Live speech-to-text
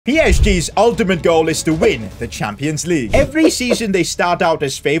PSG's ultimate goal is to win the Champions League. Every season they start out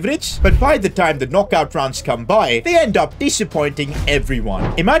as favorites, but by the time the knockout rounds come by, they end up disappointing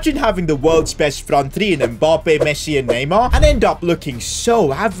everyone. Imagine having the world's best front three in Mbappe, Messi and Neymar and end up looking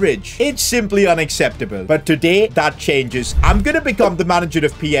so average. It's simply unacceptable. But today, that changes. I'm gonna become the manager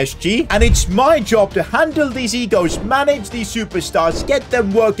of PSG, and it's my job to handle these egos, manage these superstars, get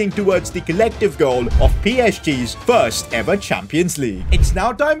them working towards the collective goal of PSG's first ever Champions League. It's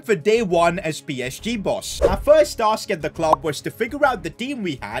now time for day one as PSG boss. Our first task at the club was to figure out the team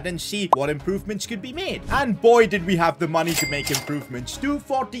we had and see what improvements could be made. And boy, did we have the money to make improvements.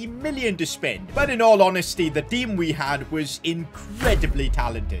 240 million to spend. But in all honesty, the team we had was incredibly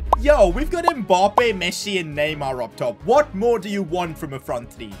talented. Yo, we've got Mbappe, Messi and Neymar up top. What more do you want from a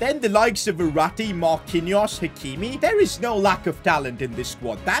front three? Then the likes of Verratti, Marquinhos, Hakimi. There is no lack of talent in this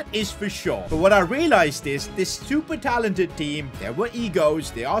squad, that is for sure. But what I realized is this super talented team, there were egos,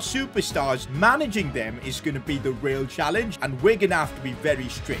 they are superstars. Managing them is going to be the real challenge, and we're going to have to be very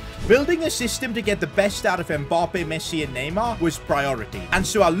strict. Building a system to get the best out of Mbappe, Messi and Neymar was priority. And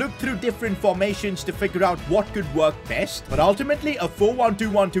so I looked through different formations to figure out what could work best. But ultimately, a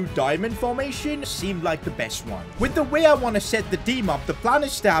 4-1-2-1-2 diamond formation seemed like the best one. With the way I want to set the team up, the plan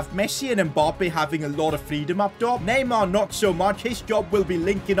is to have Messi and Mbappe having a lot of freedom up top. Neymar not so much. His job will be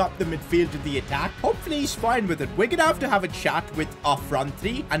linking up the midfield to the attack. Hopefully he's fine with it. We're going to have a chat with our front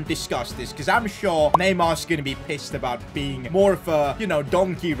three and discuss this, because I'm sure Neymar's going to be pissed about being more of a,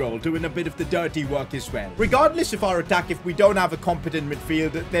 donkey role, doing a bit of the dirty work as well. Regardless of our attack, if we don't have a competent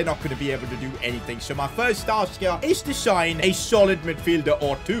midfield, they're not going to be able to do anything. So my first task here is to sign a solid midfielder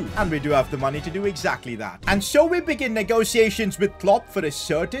or two, and we do have the money to do exactly that. And so we begin negotiations with Klopp for a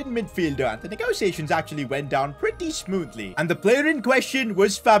certain midfielder, and the negotiations actually went down pretty smoothly. And the player in question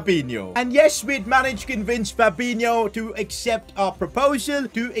was Fabinho. And yes, we'd managed to convince Fabinho to accept our proposal,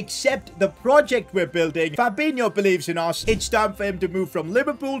 to accept the project we're building. Fabinho believes in us. It's time for him to move from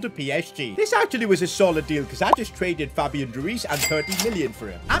Liverpool to PSG. This actually was a solid deal, because I just traded Fabian Ruiz and 30 million for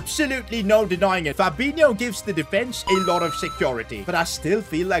him. Absolutely no denying it. Fabinho gives the defense a lot of security, but I still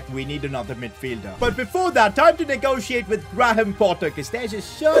feel like we need another midfielder. But before that, time to negotiate with Graham Potter, because there's a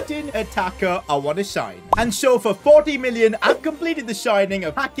certain attacker I want to sign. And so for 40 million, I've completed the signing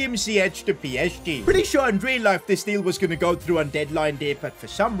of Hakim Ziyech to PSG. Pretty sure in real life this deal was going to go through on deadline day, but for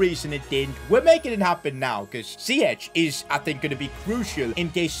some reason it didn't. We're making it happen now, because Ziyech is, I think, going to be crucial in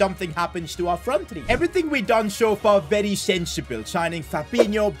case something happens to our front three. Everything we've done so far, very sensible. Signing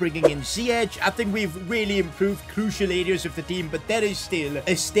Fabinho, bringing in Ziyech. I think we've really improved crucial areas of the team, but there is still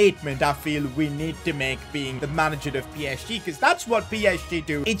a statement I feel we need to make being the manager of PSG, because that's what PSG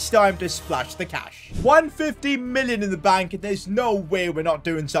do. It's time to splash the cash. 150 million in the bank. There's no way we're not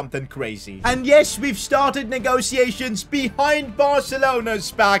doing something crazy. And yes, we've started negotiations behind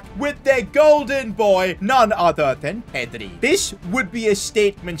Barcelona's back with their golden boy, none other than Pedri. This would be a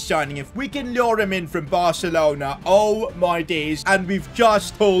statement signing if we can lure him in from Barcelona. Oh my days. And we've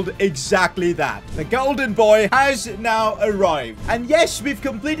just pulled exactly that. The golden boy has now arrived. And yes, we've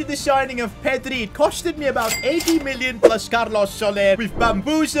completed the signing of Pedri. It costed me about 80 million plus Carlos Soler. We've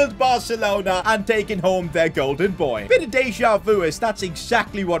bamboozled Barcelona and taken home their golden boy. Bit of deja vu, as that's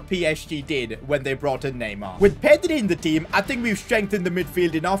exactly what PSG did when they brought in Neymar. With Pedri in the team, I think we've strengthened the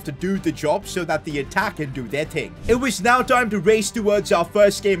midfield enough to do the job so that the attack can do their thing. It was now time to race towards our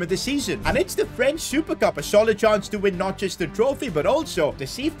first game of the season, and it's the French Super Cup, a solid chance to win not just the trophy but also to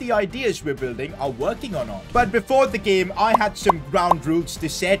see if the ideas we're building are working or not. But before the game, I had some ground rules to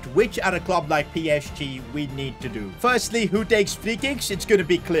set, which at a club like PSG we need to do. Firstly, who takes free kicks? It's going to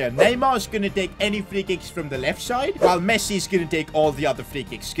be clear. Neymar's going to take any free kicks from the left side, while Messi's going to take all the other free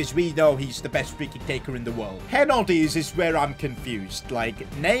kicks, because we know he's the best free kick taker in the world. Penalties is where I'm confused. Like,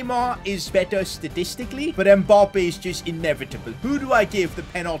 Neymar is better statistically, but Mbappe is just inevitable. Who do I give the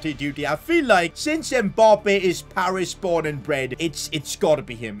penalty duty? I feel like since Mbappe is Paris born and bred, it's got to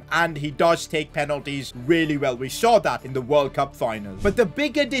be him, and he does take penalties really well. We saw that in the World Cup final. But the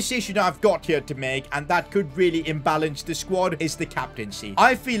bigger decision I've got here to make, and that could really imbalance the squad, is the captaincy.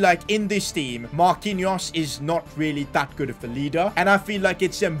 I feel like in this team, Marquinhos is not really that good of a leader, and I feel like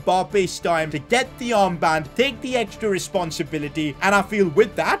it's Mbappe's time to get the armband, take the extra responsibility, and I feel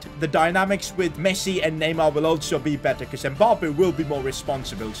with that, the dynamics with Messi and Neymar will also be better, because Mbappe will be more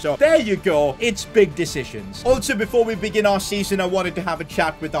responsible. So there you go. It's big decisions. Also, before we begin our season, I wanted to have a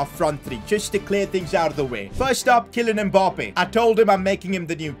chat with our front three, just to clear things out of the way. First up, Kylian Mbappe. I told him I'm making him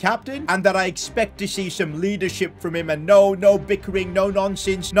the new captain, and that I expect to see some leadership from him, and no bickering, no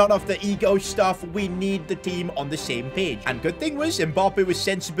nonsense, none of the ego stuff. We need the team on the same page. And good thing was, Mbappe was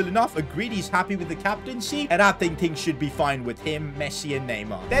sensible enough, agreed he's happy with the captaincy, and I think things should be fine with him from Messi and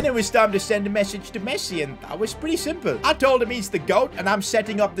Neymar. Then it was time to send a message to Messi, and that was pretty simple. I told him he's the GOAT, and I'm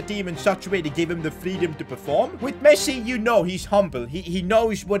setting up the team in such a way to give him the freedom to perform. With Messi, you know he's humble. He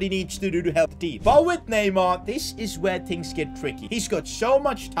knows what he needs to do to help the team. But with Neymar, this is where things get tricky. He's got so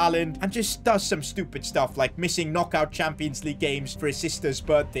much talent and just does some stupid stuff like missing knockout Champions League games for his sister's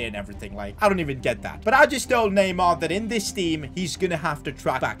birthday and everything. Like, I don't even get that. But I just told Neymar that in this team, he's gonna have to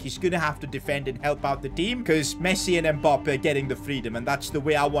track back. He's gonna have to defend and help out the team because Messi and Mbappe are getting the freedom, and that's the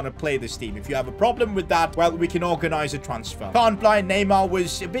way I want to play this team. If you have a problem with that, well, we can organize a transfer. Can't lie, Neymar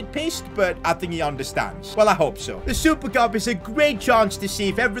was a bit pissed, but I think he understands. Well, I hope so. The Super Cup is a great chance to see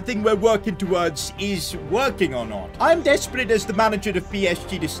if everything we're working towards is working or not. I'm desperate as the manager of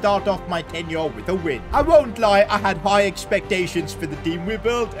PSG to start off my tenure with a win. I won't lie, I had high expectations for the team we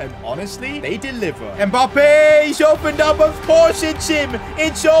built, and honestly, they deliver. Mbappe, he's opened up. Of course it's him.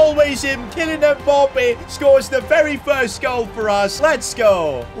 It's always him. Kylian Mbappe scores the very first goal for us. Let's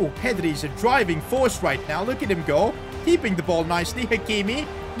go. Oh, Pedri's a driving force right now. Look at him go. Keeping the ball nicely. Hakimi.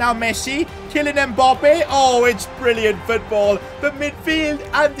 Now Messi, Kylian Mbappe. Oh, it's brilliant football. The midfield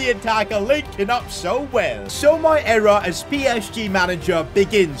and the attack are linking up so well. So my era as PSG manager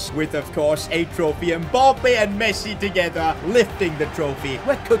begins with, of course, a trophy. Mbappe and Messi together lifting the trophy.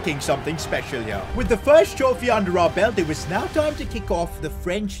 We're cooking something special here. With the first trophy under our belt, it was now time to kick off the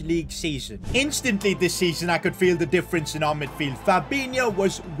French League season. Instantly this season, I could feel the difference in our midfield. Fabinho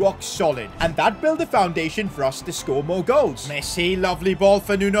was rock solid, and that built the foundation for us to score more goals. Messi, lovely ball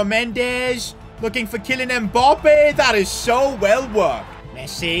for Nuno Mendes, looking for Kylian Mbappe. That is so well worked.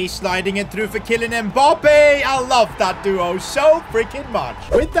 Messi sliding it through for Kylian Mbappe. I love that duo so freaking much.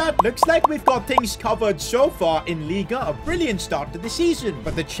 With that, looks like we've got things covered so far in Liga. A brilliant start to the season.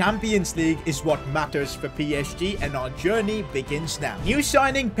 But the Champions League is what matters for PSG, and our journey begins now. New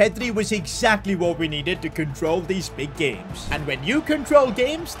signing Pedri was exactly what we needed to control these big games. And when you control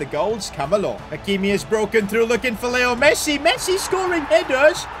games, the goals come along. Hakimi is broken through looking for Leo Messi. Messi scoring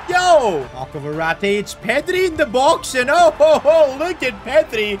headers. Yo! Marco Verratti, it's Pedri in the box, and oh ho ho, look at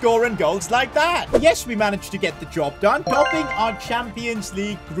Pedri scoring goals like that. Yes, we managed to get the job done, topping our Champions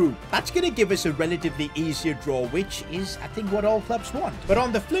League group. That's going to give us a relatively easier draw, which is, I think, what all clubs want. But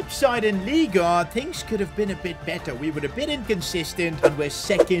on the flip side in Liga, things could have been a bit better. We were a bit inconsistent, and we're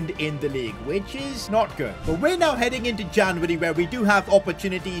second in the league, which is not good. But we're now heading into January, where we do have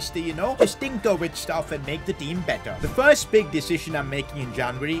opportunities to, just tinker with stuff and make the team better. The first big decision I'm making in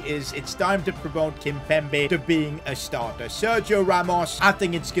January is it's time to promote Kimpembe to being a starter. Sergio Ramos, I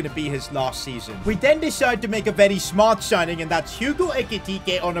think it's going to be his last season. We then decide to make a very smart signing, and that's Hugo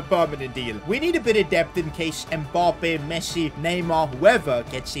Ekitike on a permanent deal. We need a bit of depth in case Mbappe, Messi, Neymar, whoever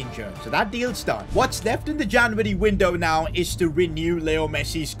gets injured. So that deal's done. What's left in the January window now is to renew Leo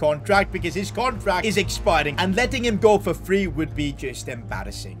Messi's contract, because his contract is expiring, and letting him go for free would be just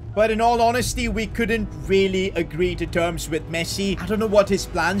embarrassing. But in all honesty, we couldn't really agree to terms with Messi. I don't know what his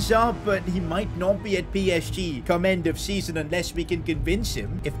plans are, but he might not be at PSG come end of season unless we can convince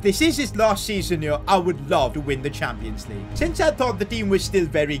him. If this is his last season here, I would love to win the Champions League. Since I thought the team was still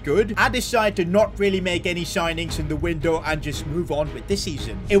very good, I decided to not really make any signings in the window and just move on with the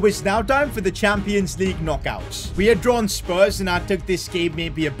season. It was now time for the Champions League knockouts. We had drawn Spurs, and I took this game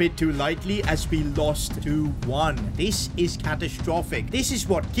maybe a bit too lightly as we lost 2-1. This is catastrophic. This is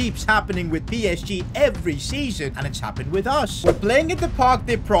what keeps happening with PSG every season, and it's happened with us. We're playing at the Parc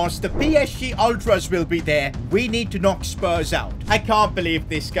des Princes. The PSG Ultras will be there. We need to knock Spurs out. I can't believe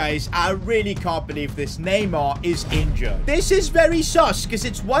this, guys. I really can't believe this. Neymar is injured. This is very sus, because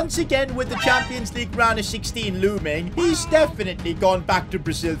it's once again with the Champions League round of 16 looming. He's definitely gone back to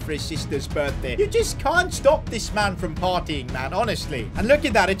Brazil for his sister's birthday. You just can't stop this man from partying, man, honestly. And look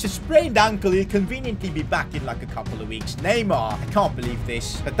at that. It's a sprained ankle. He'll conveniently be back in like a couple of weeks. Neymar, I can't believe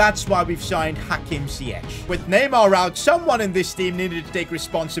this, but that's why we've signed Hakim Ziyech. With Neymar out, someone in this team needed to take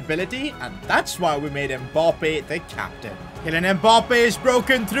responsibility, and that's why we made Mbappe the captain. Kylian Mbappe is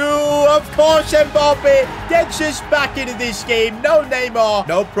broken through. Of course, Mbappe gets us back into this game. No Neymar,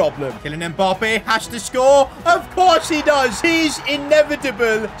 no problem. Kylian Mbappe has to score. Of course he does. He's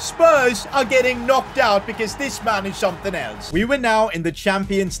inevitable. Spurs are getting knocked out because this man is something else. We were now in the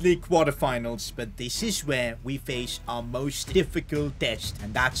Champions League quarterfinals, but this is where we face our most difficult test,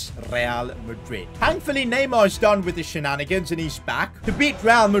 and that's Real Madrid. Thankfully, Neymar's done with the shenanigans and he's back. To beat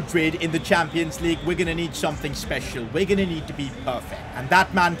Real Madrid in the Champions League, we're going to need something special. We're going to need to be perfect. And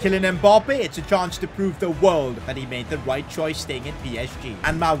that man, Kylian Mbappe, it's a chance to prove the world that he made the right choice staying at PSG.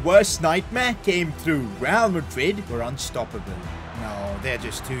 And my worst nightmare came through. Real Madrid were unstoppable. No, they're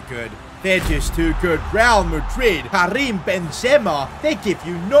just too good. They're just too good. Real Madrid, Karim Benzema, they give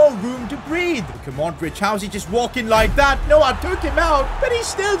you no room to breathe. Luka Modric, how's he just walking like that? No, I took him out, but he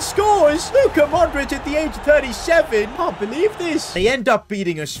still scores. Luka Modric at the age of 37. Can't believe this. They end up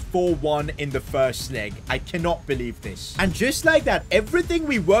beating us 4-1 in the first leg. I cannot believe this. And just like that, everything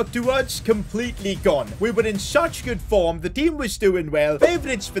we worked towards completely gone. We were in such good form. The team was doing well.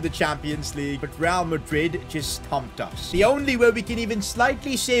 Favorites for the Champions League, but Real Madrid just thumped us. The only way we can even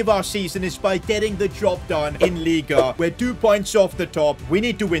slightly save our season is by getting the job done in Liga. We're 2 points off the top. We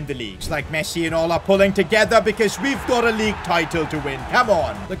need to win the league. It's like Messi and all are pulling together because we've got a league title to win. Come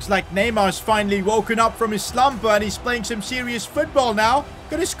on. Looks like Neymar's finally woken up from his slumber and he's playing some serious football now.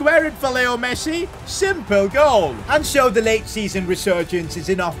 Gonna square it for Leo Messi. Simple goal. And so the late season resurgence is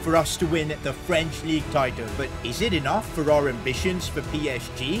enough for us to win the French league title. But is it enough for our ambitions for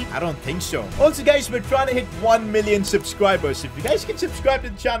PSG? I don't think so. Also guys, we're trying to hit 1 million subscribers. If you guys can subscribe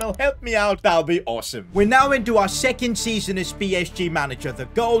to the channel, help me out. That'll be awesome. We're now into our second season as PSG manager. The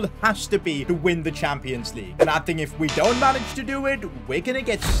goal has to be to win the Champions League. And I think if we don't manage to do it, we're gonna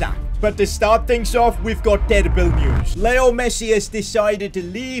get sacked. But to start things off, we've got terrible news. Leo Messi has decided to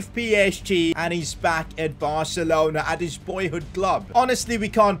leave PSG and he's back at Barcelona at his boyhood club. Honestly, we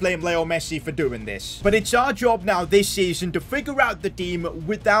can't blame Leo Messi for doing this. But it's our job now this season to figure out the team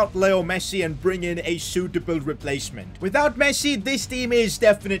without Leo Messi and bring in a suitable replacement. Without Messi, this team is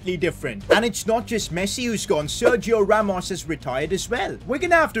definitely different. And it's not just Messi who's gone. Sergio Ramos has retired as well. We're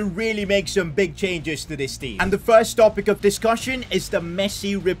gonna have to really make some big changes to this team. And the first topic of discussion is the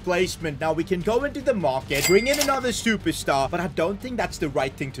Messi replacement. Now we can go into the market, bring in another superstar, but I don't think that's the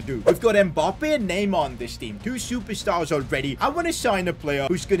right thing to do. We've got Mbappe and Neymar on this team, 2 superstars already. I want to sign a player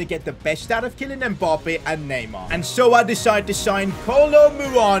who's going to get the best out of Kylian Mbappe and Neymar. And so I decided to sign Kolo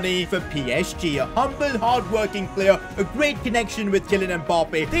Muani for PSG, a humble, hard-working player, a great connection with Kylian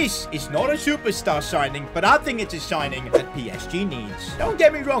Mbappe. This is not a superstar signing, but I think it's a signing that PSG needs. Don't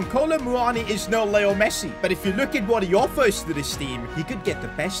get me wrong, Kolo Muani is no Leo Messi, but if you look at what he offers to this team, he could get the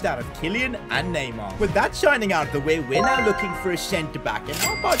best out of Kylian and Neymar. With that signing out of the way, we're now looking for a centre-back, and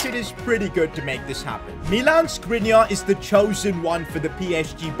our budget is pretty good to make this happen. Milan Skriniar is the chosen one for the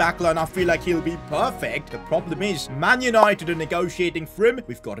PSG backline. I feel like he'll be perfect. The problem is, Man United are negotiating for him.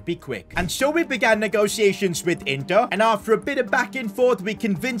 We've got to be quick. And so we began negotiations with Inter, and after a bit of back and forth, we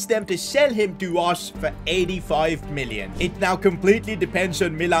convinced them to sell him to us for 85 million. It now completely depends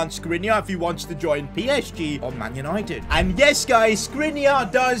on Milan Skriniar if he wants to join PSG or Man United. And yes, guys,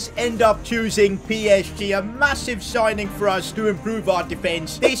 Skriniar does end up choosing PSG, a massive signing for us to improve our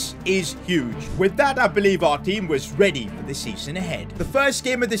defense. This is huge. With that, I believe our team was ready for the season ahead. The first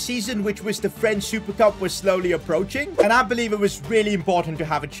game of the season, which was the French Super Cup, was slowly approaching, and I believe it was really important to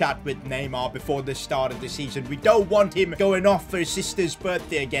have a chat with Neymar before the start of the season. We don't want him going off for his sister's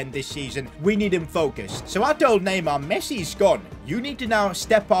birthday again this season. We need him focused. So I told Neymar, Messi's gone. You need to now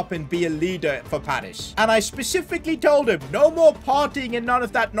step up and be a leader for Paris. And I specifically told him, no more partying and none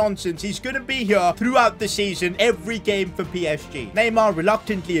of that nonsense. He's going to be here throughout the season, every game for PSG. Neymar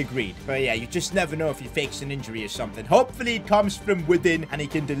reluctantly agreed. But yeah, you just never know if he fakes an injury or something. Hopefully it comes from within and he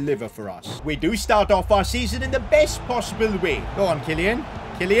can deliver for us. We do start off our season in the best possible way. Go on, Kylian.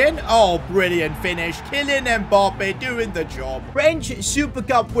 Kylian. Oh, brilliant finish. Kylian Mbappe doing the job. French Super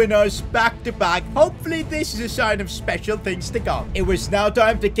Cup winners back to back. Hopefully this is a sign of special things to come. It was now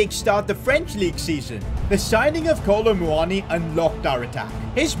time to kickstart the French League season. The signing of Kolo Muani unlocked our attack.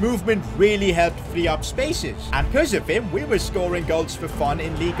 His movement really helped free up spaces. And because of him, we were scoring goals for fun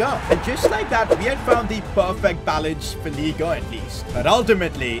in Liga. And just like that, we had found the perfect balance for Liga at least. But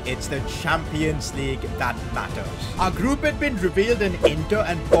ultimately, it's the Champions League that matters. Our group had been revealed and Inter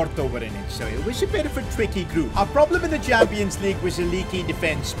and Porto were in it, so it was a bit of a tricky group. Our problem in the Champions League was a leaky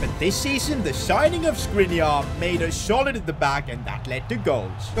defense, but this season, the signing of Skriniar made us solid at the back, and that led to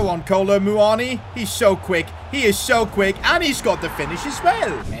goals. Go on, Kolo Muani. He's so quick. He is so quick, and he's got the finish as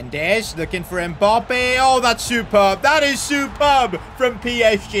well. Mendes looking for Mbappe. Oh, that's superb. That is superb from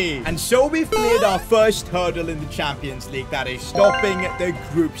PSG. And so we've cleared our first hurdle in the Champions League, that is stopping the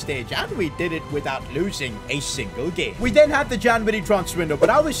group stage, and we did it without losing a single game. We then had the January transfer window, but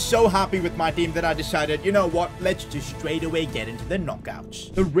I was so happy with my team that I decided, you know what, let's just straight away get into the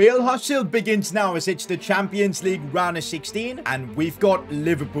knockouts. The real hustle begins now as it's the Champions League round of 16, and we've got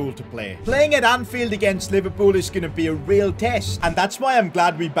Liverpool to play. Playing at Anfield against Liverpool is going to be a real test, and that's why I'm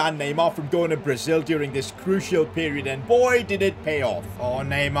glad we banned Neymar from going to Brazil during this crucial period, and boy, did it pay off. Oh,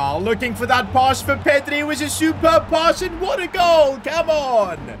 Neymar looking for that pass for Pedri. It was a superb pass, and what a goal! Come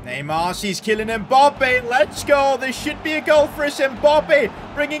on! Neymar sees Kylian Mbappe. Let's go. This should be a goal for us, Mbappe.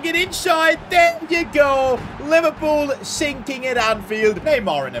 bringing it inside. There you go. Liverpool sinking at Anfield.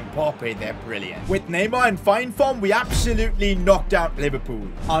 Neymar and Mbappe, they're brilliant. With Neymar in fine form, we absolutely knocked out Liverpool.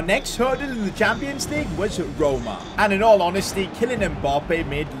 Our next hurdle in the Champions League was Roma. And in all honesty, Kylian Mbappe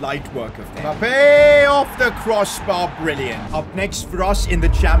made light work of them. Mbappe off the crossbar, brilliant. Up next for us in the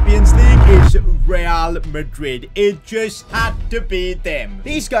Champions League is Real Madrid. It just had to be them.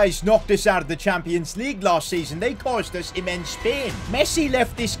 These guys knocked us out of the Champions League last season. They caused us immense pain. Messi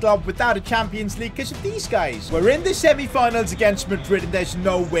left this club without a Champions League because of these guys. We're in the semi-finals against Madrid and there's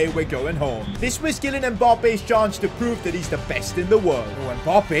no way we're going home. This was Kylian Mbappe's chance to prove that he's the best in the world. Oh,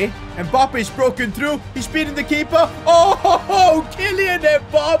 Mbappe. Mbappe's broken through. He's beating the keeper. Oh, Kylian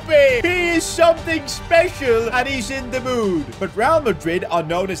Mbappe. He is something special and he's in the mood. But Real Madrid are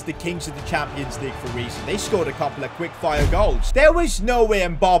known as the kings of the Champions League for a reason. They scored a couple of quick-fire goals. There was no way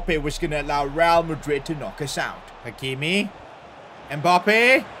Mbappe was going to allow Real Madrid to knock us out. Hakimi.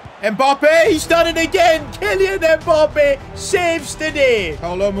 Mbappe. Mbappe, he's done it again. Kylian Mbappe saves the day.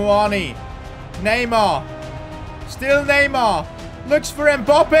 Kolo Muani. Neymar. Still Neymar. Looks for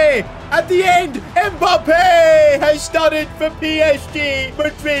Mbappe. At the end, Mbappe has done it for PSG.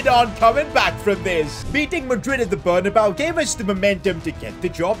 Madrid aren't coming back from this. Beating Madrid at the Bernabeu gave us the momentum to get the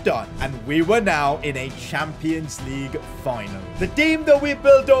job done. And we were now in a Champions League final. The team that we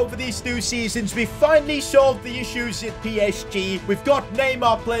built over these 2 seasons, we finally solved the issues at PSG. We've got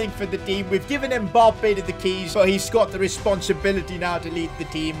Neymar playing for the team. We've given Mbappe to the keys, so he's got the responsibility now to lead the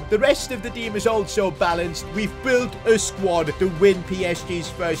team. The rest of the team is also balanced. We've built a squad to win PSG's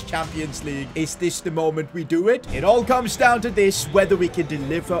first Champions League. Is this the moment we do it? It all comes down to this, whether we can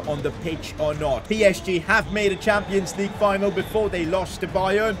deliver on the pitch or not. PSG have made a Champions League final before they lost to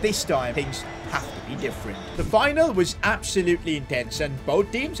Bayern. This time, things have to be different. The final was absolutely intense and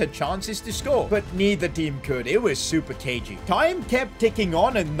both teams had chances to score, but neither team could. It was super cagey. Time kept ticking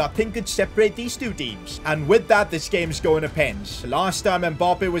on and nothing could separate these 2 teams. And with that, this game's going to pens. The last time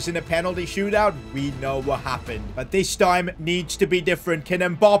Mbappe was in a penalty shootout, we know what happened. But this time needs to be different. Can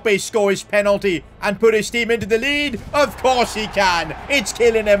Mbappe score his penalty and put his team into the lead? Of course he can. It's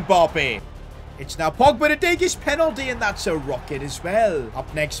Kylian Mbappe. It's now Pogba to take his penalty, and that's a rocket as well.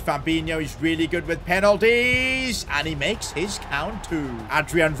 Up next, Fabinho is really good with penalties, and he makes his count too.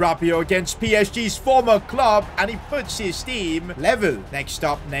 Adrien Rabiot against PSG's former club, and he puts his team level. Next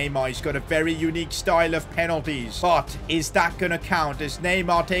up, Neymar. He's got a very unique style of penalties. But is that going to count as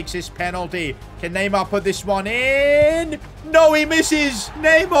Neymar takes his penalty? Can Neymar put this one in? No, he misses.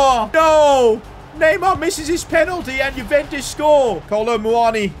 Neymar, no. Neymar misses his penalty and Juventus score. Kolo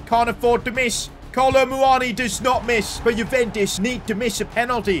Muani can't afford to miss. Kolo Muani does not miss, but Juventus need to miss a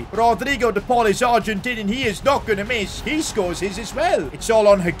penalty. Rodrigo de Paul is Argentinian. He is not going to miss. He scores his as well. It's all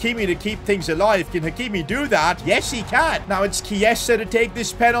on Hakimi to keep things alive. Can Hakimi do that? Yes, he can. Now it's Chiesa to take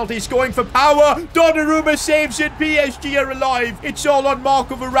this penalty. He's going for power. Donnarumma saves it. PSG are alive. It's all on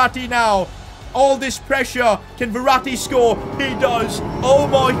Marco Verratti now. All this pressure. Can Verratti score? He does. Oh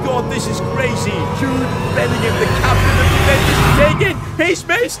my god, this is crazy. Jude Bellingham, the captain of Juventus, is taken. He's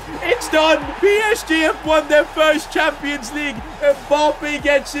missed. It's done. PSG have won their first Champions League. Mbappe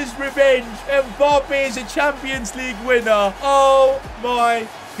gets his revenge. Mbappe is a Champions League winner. Oh my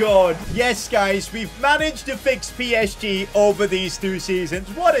god. Yes, guys, we've managed to fix PSG over these 2 seasons.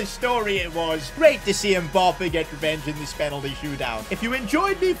 What a story it was. Great to see Mbappe get revenge in this penalty shootout. If you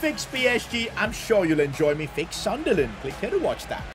enjoyed me fix PSG, I'm sure you'll enjoy me fix Sunderland. Click here to watch that.